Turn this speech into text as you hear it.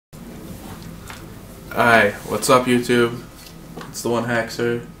Hi, what's up YouTube? It's the One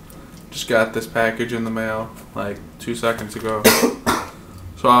Hackster. Just got this package in the mail like 2 seconds ago.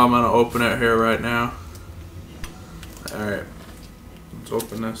 So I'm gonna open it here right now. Alright, let's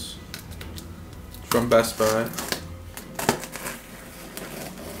open this. It's from Best Buy.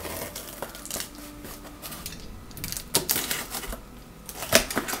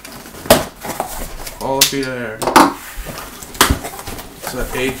 Oh, looky there. It's a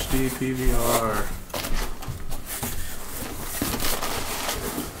HD PVR.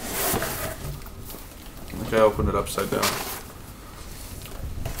 I think I opened it upside down.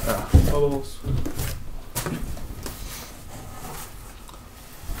 Ah, bubbles.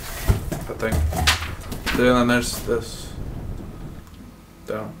 I think. Then there's this.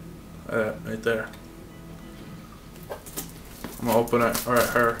 Down. Right there. I'm gonna open it right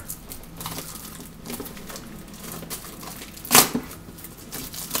here.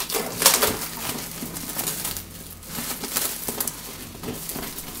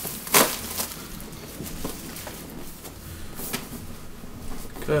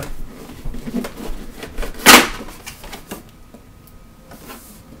 Okay.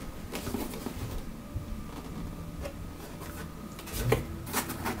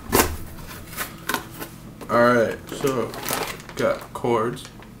 Alright, so got cords.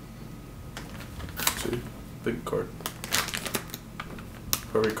 See, big cord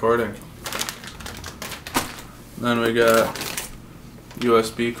for recording. Then we got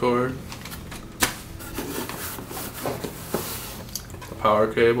USB cord.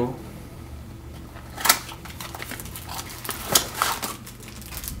 Power cable,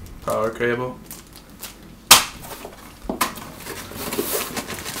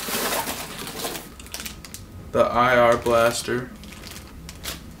 the IR blaster,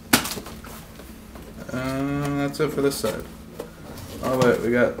 and that's it for this side. Oh wait,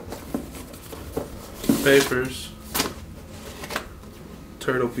 we got some papers,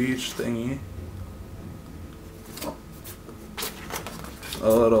 Turtle Beach thingy, a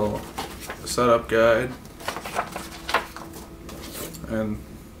little setup guide, and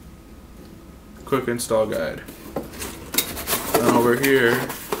quick install guide. And over here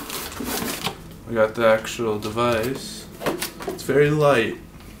we got the actual device. It's very light.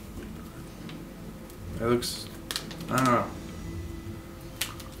 It looks, I don't know.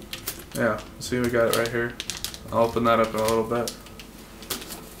 Yeah, see, we got it right here. I'll open that up in a little bit.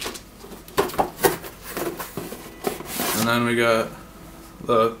 And then we got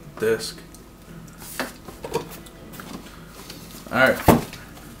the disc. Alright.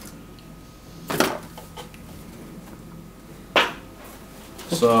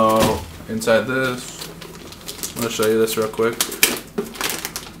 So inside this, I'm going to show you this real quick.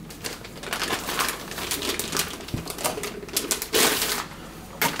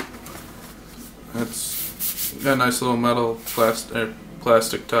 It's got a nice little metal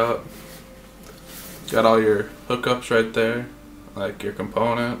plastic top. Got all your hookups right there, like your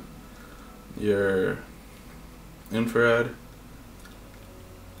component, your infrared,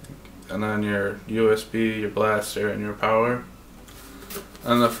 and then your USB, your blaster, and your power.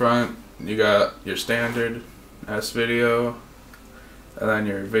 On the front, you got your standard S-video, and then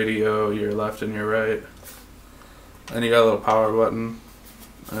your video, your left and your right. Then you got a little power button,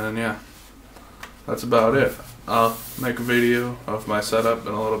 and yeah, that's about it. I'll make a video of my setup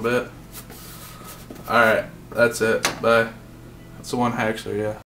in a little bit. Alright, that's it. Bye. That's the One Hackster, yeah.